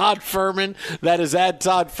at Todd Fuhrman. That is at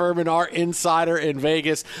Todd Fuhrman, our insider in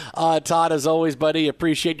Vegas. Todd, as always, buddy,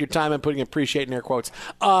 appreciate your time. I'm putting appreciate in air quotes.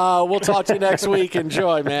 We'll talk to you next week.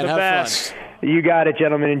 Enjoy, man. Have fun. You got it,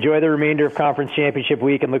 gentlemen. Enjoy the remainder of Conference Championship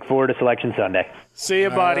Week and look forward to Selection Sunday. See you,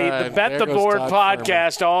 buddy. Right. The Bet the Board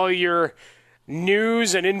podcast, all your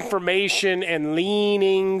news and information and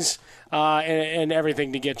leanings and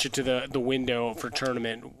everything to get you to the window for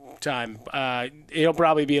tournament time. It'll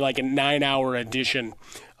probably be like a 9-hour edition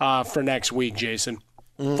for next week, Jason.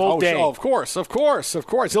 Full day. Of course.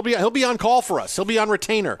 He'll be on call for us. He'll be on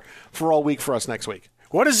retainer for all week for us next week.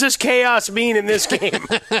 What does this chaos mean in this game?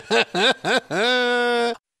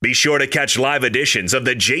 Be sure to catch live editions of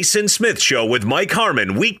The Jason Smith Show with Mike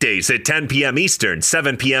Harmon weekdays at 10 p.m. Eastern,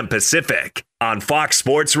 7 p.m. Pacific on Fox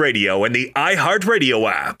Sports Radio and the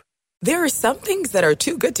iHeartRadio app. There are some things that are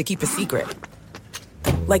too good to keep a secret.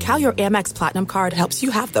 Like how your Amex Platinum card helps you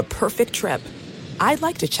have the perfect trip. I'd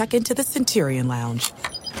like to check into the Centurion Lounge.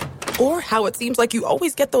 Or how it seems like you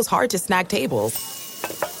always get those hard-to-snag tables.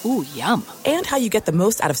 Ooh, yum. And how you get the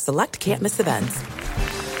most out of select can't-miss events.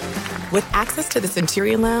 With access to the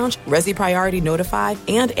Centurion Lounge, Resi Priority Notified,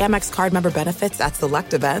 and Amex card member benefits at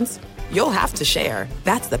select events, you'll have to share.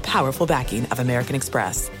 That's the powerful backing of American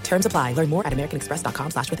Express. Terms apply. Learn more at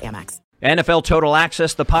americanexpress.com/withAmex. NFL Total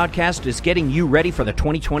Access, the podcast, is getting you ready for the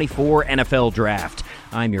 2024 NFL Draft.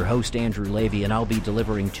 I'm your host, Andrew Levy, and I'll be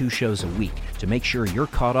delivering 2 shows a week to make sure you're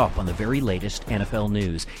caught up on the very latest NFL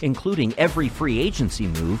news, including every free agency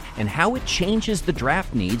move and how it changes the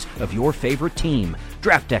draft needs of your favorite team.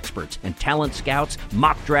 Draft experts and talent scouts,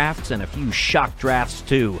 mock drafts, and a few shock drafts,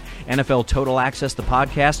 too. NFL Total Access, the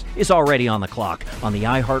podcast, is already on the clock on the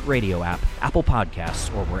iHeartRadio app, Apple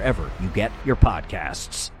Podcasts, or wherever you get your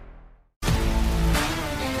podcasts.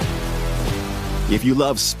 If you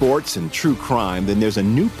love sports and true crime, then there's a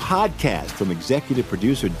new podcast from executive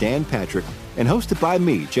producer Dan Patrick and hosted by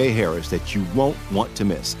me, Jay Harris, that you won't want to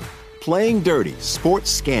miss. Playing Dirty: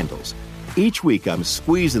 Sports Scandals. Each week, I'm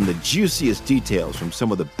squeezing the juiciest details from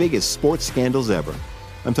some of the biggest sports scandals ever.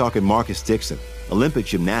 I'm talking Marcus Dixon, Olympic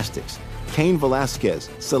gymnastics, Cain Velasquez,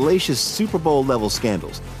 salacious Super Bowl-level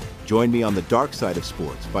scandals. Join me on the dark side of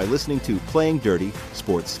sports by listening to Playing Dirty: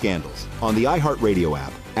 Sports Scandals on the iHeartRadio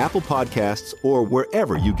app, Apple Podcasts, or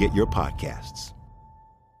wherever you get your podcasts.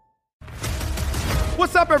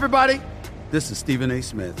 What's up, everybody? This is Stephen A.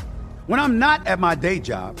 Smith. When I'm not at my day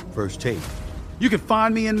job, First Take, you can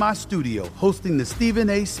find me in my studio hosting the Stephen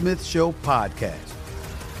A. Smith Show podcast.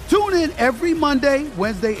 Tune in every Monday,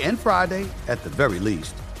 Wednesday, and Friday, at the very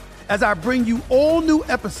least, as I bring you all new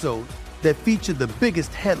episodes that feature the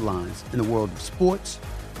biggest headlines in the world of sports,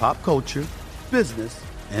 pop culture, business,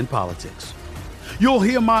 and politics. You'll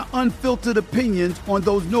hear my unfiltered opinions on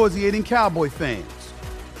those nauseating Cowboy fans,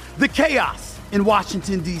 the chaos in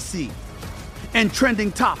Washington, D.C., and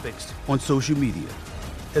trending topics on social media,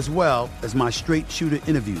 as well as my straight shooter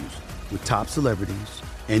interviews with top celebrities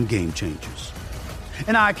and game changers.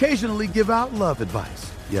 And I occasionally give out love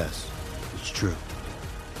advice. Yes, it's true.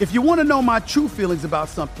 If you want to know my true feelings about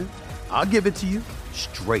something, I'll give it to you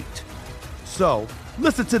straight. So,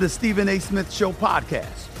 listen to the Stephen A. Smith Show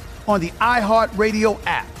podcast on the iHeartRadio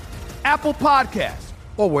app, Apple Podcasts,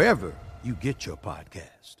 or wherever you get your podcast.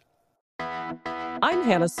 I'm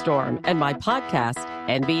Hannah Storm, and my podcast,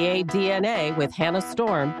 NBA DNA with Hannah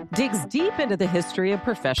Storm, digs deep into the history of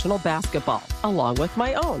professional basketball, along with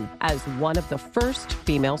my own, as one of the first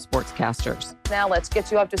female sportscasters. Now let's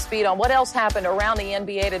get you up to speed on what else happened around the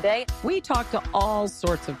NBA today. We talked to all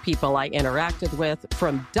sorts of people I interacted with,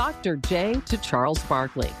 from Dr. J to Charles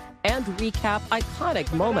Barkley, and recap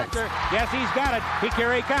iconic moments. Yes, he's got it.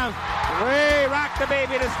 Here he comes. Way rock the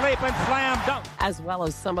baby to sleep and slam dunk. As well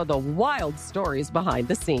as some of the wild stories behind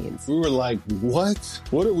the scenes. We were like, what?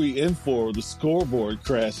 What are we in for? The scoreboard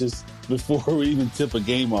crashes before we even tip a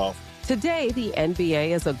game off. Today, the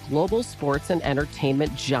NBA is a global sports and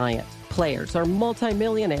entertainment giant. Players are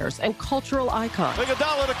multimillionaires and cultural icons.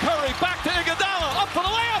 Iguodala to Curry, back to Iguodala, up for the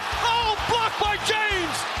layup. Oh, blocked by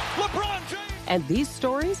James. LeBron James. And these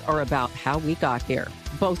stories are about how we got here,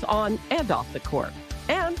 both on and off the court.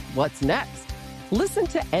 And what's next? Listen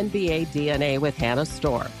to NBA DNA with Hannah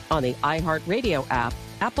Storm on the iHeartRadio app,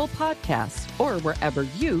 Apple Podcasts, or wherever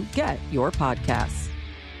you get your podcasts.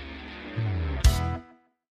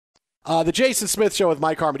 The Jason Smith Show with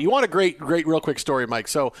Mike Harmon. You want a great, real quick story, Mike?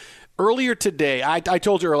 So earlier today, I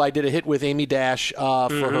told you earlier I did a hit with Amy Dash for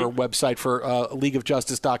her website for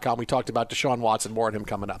leagueofjustice.com. We talked about Deshaun Watson, more on him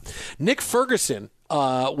coming up. Nick Ferguson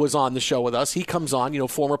was on the show with us. He comes on,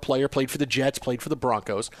 former player, played for the Jets, played for the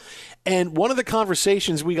Broncos. And one of the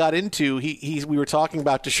conversations we got into, we were talking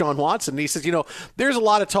about Deshaun Watson. And he says, there's a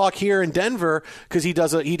lot of talk here in Denver because he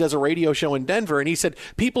does a radio show in Denver. And he said,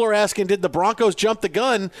 people are asking, did the Broncos jump the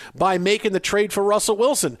gun by making the trade for Russell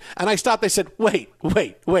Wilson? And I stopped. I said, wait.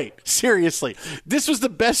 Seriously, this was the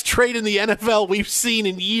best trade in the NFL we've seen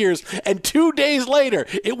in years. And 2 days later,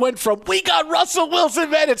 it went from, we got Russell Wilson,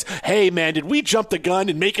 man. It's, hey, man, did we jump the gun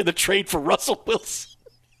in making the trade for Russell Wilson?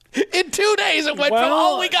 In 2 days, it went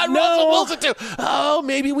from, we got Russell Wilson to,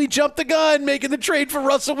 maybe we jumped the gun making the trade for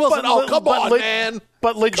Russell Wilson. Come on, man.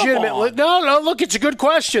 But legitimately, no, look, it's a good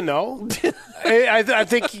question, though. I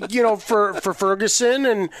think, for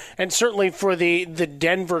Ferguson and certainly for the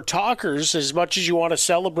Denver Talkers, as much as you want to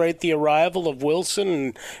celebrate the arrival of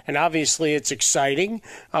Wilson, and obviously it's exciting,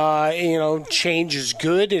 change is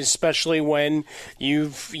good, especially when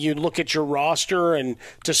you look at your roster and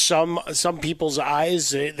to some people's eyes,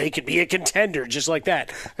 they could be a contender just like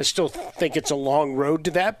that. I still think it's a long road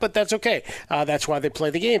to that, but that's okay. That's why they play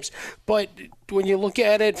the games. But when you look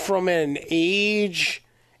at it from an age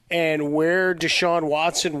and where Deshaun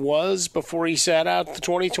Watson was before he sat out the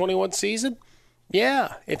 2021 season,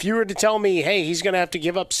 yeah, if you were to tell me, hey, he's going to have to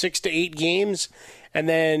give up 6 to 8 games and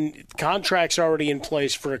then contract's already in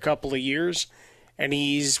place for a couple of years and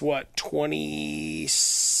he's,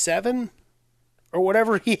 27 or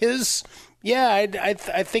whatever he is, yeah,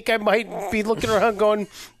 I think I might be looking around going,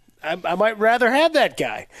 I might rather have that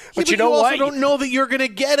guy. But you know what? You also don't know that you're going to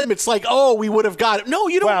get him. It's like, we would have got him. No,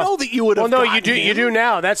 you don't know that you would have gotten him. Well, no, you do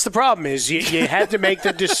now. That's the problem is you had to make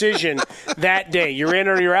the decision that day. You're in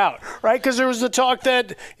or you're out, right? Because there was the talk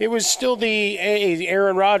that it was still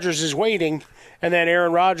Aaron Rodgers is waiting, and then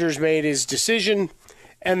Aaron Rodgers made his decision,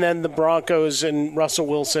 and then the Broncos and Russell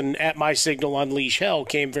Wilson at my signal unleash hell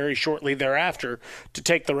came very shortly thereafter to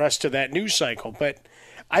take the rest of that news cycle. But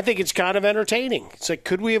I think it's kind of entertaining. It's like,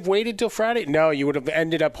 could we have waited till Friday? No, you would have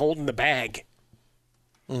ended up holding the bag.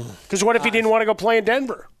 Because what if he didn't want to go play in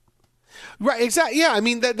Denver? Right, exactly. Yeah, I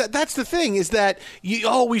mean, that's the thing is that,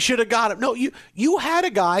 we should have got him. No, you had a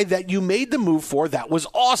guy that you made the move for that was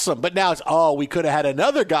awesome. But now it's, we could have had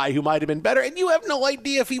another guy who might have been better. And you have no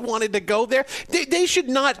idea if he wanted to go there. They should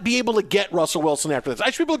not be able to get Russell Wilson after this. I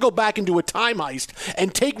should be able to go back and do a time heist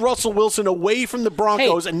and take Russell Wilson away from the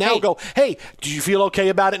Broncos go, hey, do you feel okay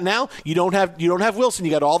about it now? You don't have Wilson.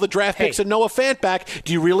 You got all the draft picks and Noah Fant back.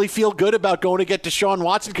 Do you really feel good about going to get Deshaun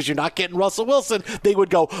Watson because you're not getting Russell Wilson? They would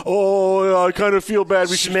go, I kind of feel bad.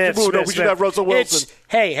 We should have Russell Wilson.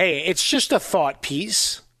 It's just a thought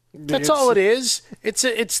piece. That's all it is.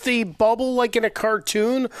 It's the bubble like in a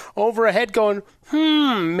cartoon over a head going,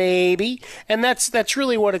 maybe. And that's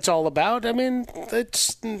really what it's all about. I mean,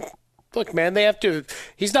 look, man,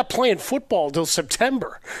 he's not playing football till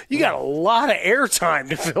September. You got a lot of airtime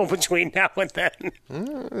to fill between now and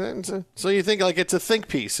then. So you think like it's a think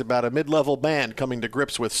piece about a mid-level band coming to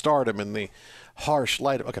grips with stardom in the Harsh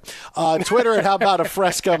light. Okay. Twitter at How About a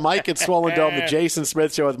Fresca. Mike at Swollen Dome. The Jason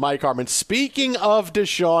Smith Show with Mike Harmon. Speaking of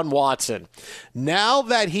Deshaun Watson, now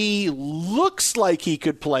that he looks like he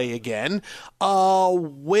could play again,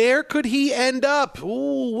 where could he end up?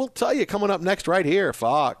 Ooh, we'll tell you coming up next right here,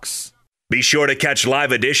 Fox. Be sure to catch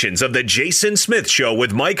live editions of The Jason Smith Show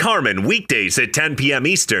with Mike Harmon weekdays at 10 p.m.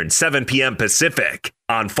 Eastern, 7 p.m. Pacific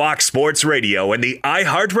on Fox Sports Radio and the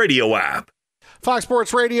iHeartRadio app. Fox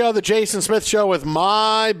Sports Radio, The Jason Smith Show with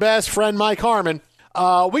my best friend Mike Harmon.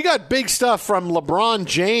 We got big stuff from LeBron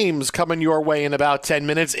James coming your way in about 10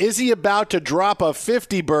 minutes. Is he about to drop a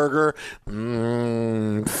 50-burger?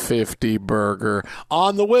 50-burger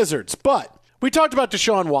on the Wizards. But we talked about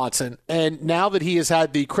Deshaun Watson, and now that he has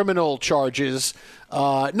had the criminal charges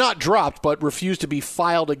not dropped but refused to be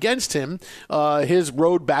filed against him, his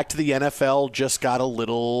road back to the NFL just got a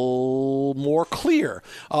little more clear.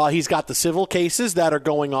 He's got the civil cases that are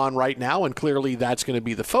going on right now, and clearly that's going to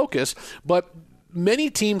be the focus. But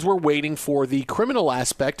many teams were waiting for the criminal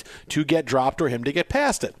aspect to get dropped or him to get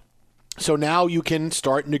past it. So now you can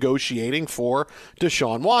start negotiating for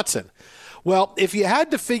Deshaun Watson. Well, if you had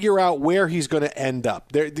to figure out where he's going to end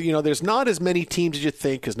up, there's not as many teams as you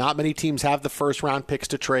think, because not many teams have the first-round picks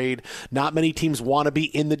to trade. Not many teams want to be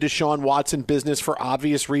in the Deshaun Watson business for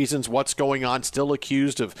obvious reasons. What's going on? Still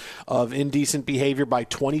accused of indecent behavior by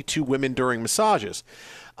 22 women during massages.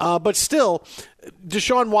 But still,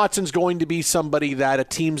 Deshaun Watson's going to be somebody that a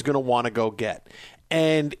team's going to want to go get.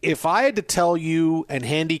 And if I had to tell you and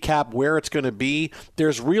handicap where it's going to be,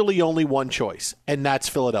 there's really only one choice, and that's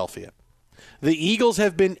Philadelphia. The Eagles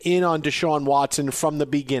have been in on Deshaun Watson from the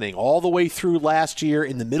beginning, all the way through last year.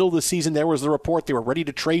 In the middle of the season, there was the report they were ready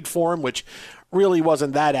to trade for him, which really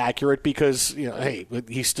wasn't that accurate because, hey,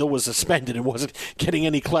 he still was suspended and wasn't getting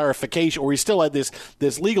any clarification, or he still had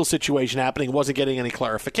this legal situation happening and wasn't getting any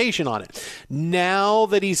clarification on it. Now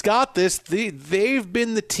that he's got this, they've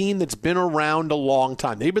been the team that's been around a long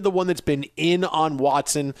time. They've been the one that's been in on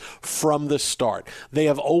Watson from the start. They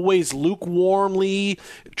have always lukewarmly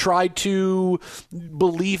tried to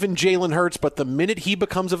believe in Jalen Hurts, but the minute he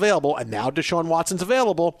becomes available, and now Deshaun Watson's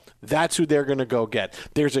available, that's who they're going to go get.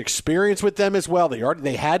 There's experience with them as well.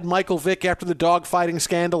 They had Michael Vick after the dogfighting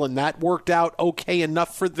scandal, and that worked out okay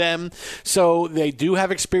enough for them. So they do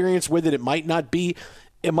have experience with it. It might not be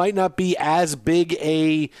as big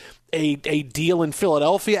a deal in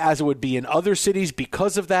Philadelphia as it would be in other cities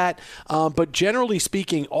because of that. But generally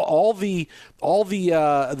speaking, all the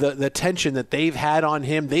tension that they've had on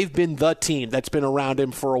him, they've been the team that's been around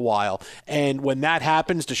him for a while. And when that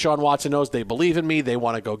happens, Deshaun Watson knows they believe in me. They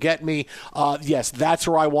want to go get me. Yes, that's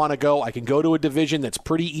where I want to go. I can go to a division that's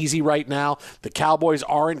pretty easy right now. The Cowboys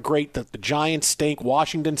aren't great. The Giants stink.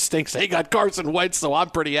 Washington stinks. They got Carson Wentz, so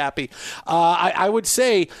I'm pretty happy. I would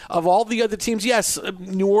say of all the other teams, yes,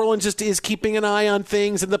 New Orleans just is keeping an eye on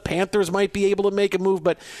things, and the Panthers might be able to make a move,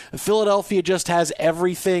 but Philadelphia just has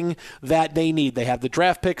everything that they need. They have the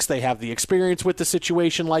draft picks, they have the experience with the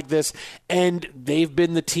situation like this, and they've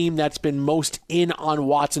been the team that's been most in on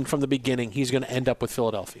Watson from the beginning. He's going to end up with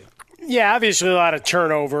Philadelphia. Yeah, obviously a lot of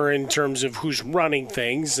turnover in terms of who's running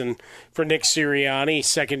things, and for Nick Sirianni,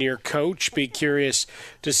 second-year coach, be curious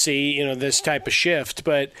to see this type of shift.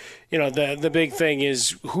 But the big thing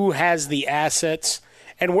is who has the assets.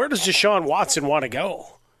 And where does Deshaun Watson want to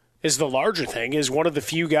go is the larger thing, is one of the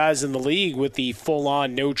few guys in the league with the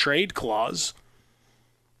full-on no-trade clause.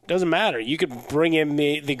 Doesn't matter. You could bring in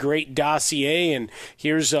the great dossier, and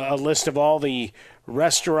here's a list of all the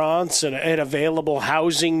restaurants and available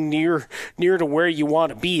housing near to where you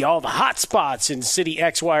want to be, all the hot spots in city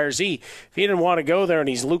X, Y, or Z. If he didn't want to go there and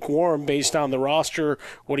he's lukewarm based on the roster,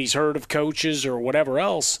 what he's heard of coaches or whatever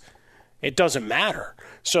else, it doesn't matter.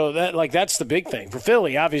 So that's the big thing. For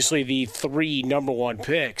Philly, obviously the 3 number 1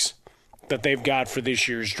 picks that they've got for this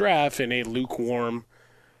year's draft in a lukewarm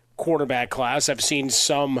quarterback class. I've seen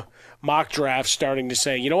some mock drafts starting to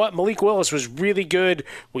say, you know what, Malik Willis was really good.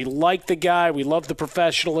 We like the guy. We love the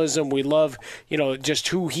professionalism. We love, just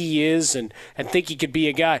who he is and think he could be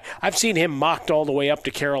a guy. I've seen him mocked all the way up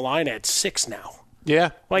to Carolina at 6 now.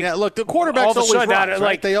 Yeah. Look, the quarterbacks always rise,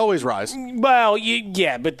 right? They always rise. Well,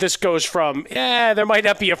 yeah, but this goes from, there might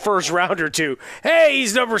not be a first round or two. Hey,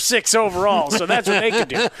 he's number 6 overall, so that's what they could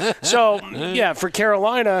do. So, yeah, for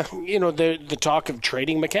Carolina, the talk of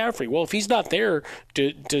trading McCaffrey. Well, if he's not there,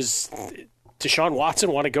 does Deshaun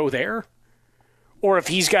Watson want to go there? or if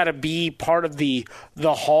he's got to be part of the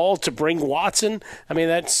haul to bring Watson. I mean,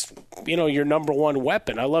 that's, your number one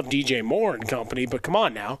weapon. I love DJ Moore and company, but come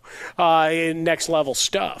on now, next level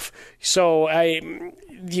stuff. So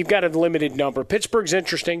you've got a limited number. Pittsburgh's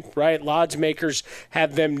interesting, right? Odds makers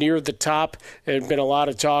have them near the top. There's been a lot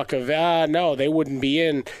of talk of, no, they wouldn't be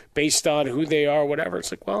in based on who they are, whatever.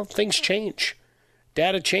 It's like, well, things change.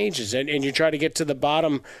 Data changes, and you try to get to the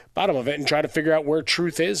bottom of it and try to figure out where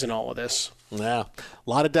truth is in all of this. Yeah, a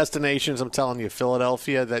lot of destinations, I'm telling you,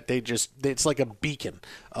 Philadelphia, that it's like a beacon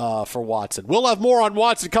for Watson. We'll have more on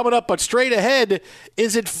Watson coming up, but straight ahead,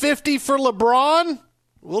 is it 50 for LeBron?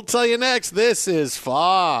 We'll tell you next. This is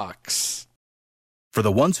Fox. For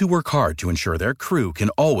the ones who work hard to ensure their crew can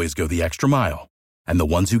always go the extra mile, and the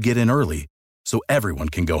ones who get in early so everyone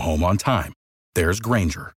can go home on time, there's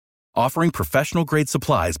Grainger, offering professional-grade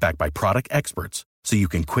supplies backed by product experts so you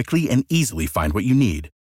can quickly and easily find what you need.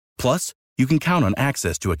 Plus, you can count on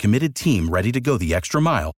access to a committed team ready to go the extra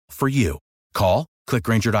mile for you. Call, click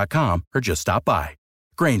Grainger.com, or just stop by.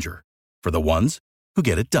 Grainger, for the ones who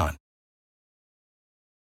get it done.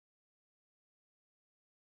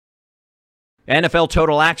 NFL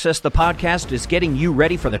Total Access, the podcast, is getting you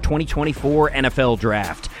ready for the 2024 NFL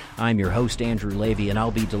Draft. I'm your host, Andrew Levy, and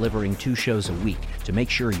I'll be delivering 2 shows a week to make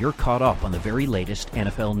sure you're caught up on the very latest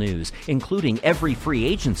NFL news, including every free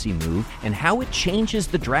agency move and how it changes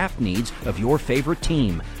the draft needs of your favorite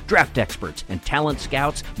team. Draft experts and talent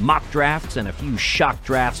scouts, mock drafts, and a few shock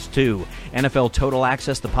drafts, too. NFL Total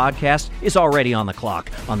Access, the podcast, is already on the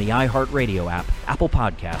clock on the iHeartRadio app, Apple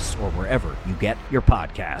Podcasts, or wherever you get your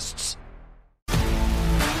podcasts.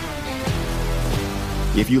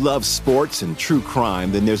 If you love sports and true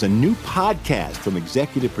crime, then there's a new podcast from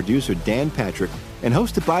executive producer Dan Patrick and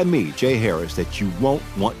hosted by me, Jay Harris, that you won't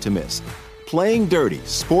want to miss. Playing Dirty: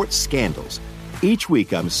 Sports Scandals. Each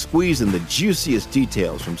week, I'm squeezing the juiciest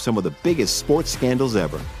details from some of the biggest sports scandals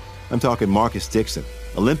ever. I'm talking Marcus Dixon,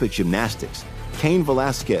 Olympic gymnastics, Cain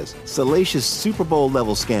Velasquez, salacious Super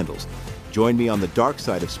Bowl-level scandals. Join me on the dark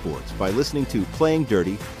side of sports by listening to Playing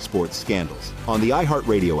Dirty: Sports Scandals on the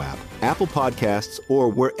iHeartRadio app, Apple Podcasts, or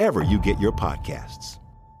wherever you get your podcasts.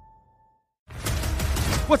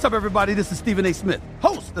 What's up, everybody? This is Stephen A. Smith,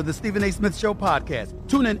 host of the Stephen A. Smith Show podcast.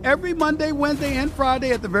 Tune in every Monday, Wednesday, and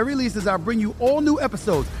Friday at the very least as I bring you all new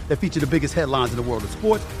episodes that feature the biggest headlines in the world of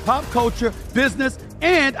sports, pop culture, business,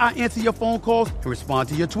 and I answer your phone calls and respond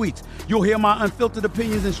to your tweets. You'll hear my unfiltered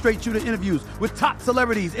opinions and straight-shooter interviews with top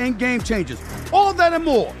celebrities and game changers. All that and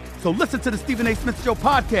more. So listen to the Stephen A. Smith Show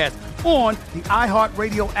podcast on the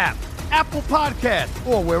iHeartRadio app, Apple Podcasts,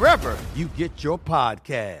 or wherever you get your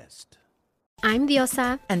podcast. I'm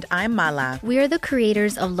Diosa. And I'm Mala. We are the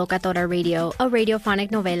creators of Locatora Radio, a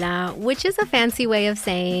radiophonic novela, which is a fancy way of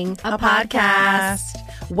saying a podcast.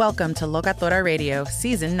 Welcome to Locatora Radio,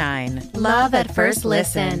 Season 9. Love at first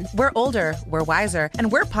listen. We're older, we're wiser,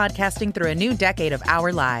 and we're podcasting through a new decade of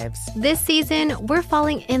our lives. This season, we're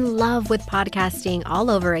falling in love with podcasting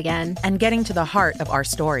all over again. And getting to the heart of our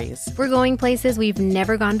stories. We're going places we've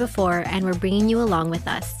never gone before, and we're bringing you along with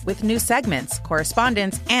us. With new segments,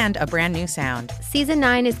 correspondence, and a brand new sound. Season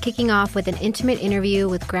 9 is kicking off with an intimate interview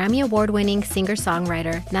with Grammy Award-winning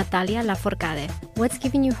singer-songwriter Natalia Lafourcade. What's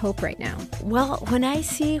giving you hope right now? Well, when I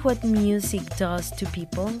see what music does to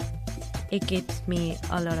people, it gives me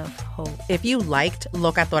a lot of hope. If you liked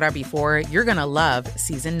Locatora before, you're going to love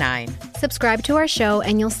Season 9. Subscribe to our show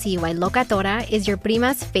and you'll see why Locatora is your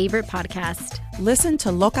prima's favorite podcast. Listen to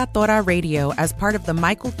Locatora Radio as part of the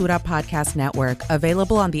My Cultura Podcast Network,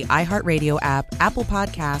 available on the iHeartRadio app, Apple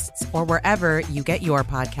Podcasts, or wherever you get your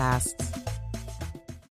podcasts.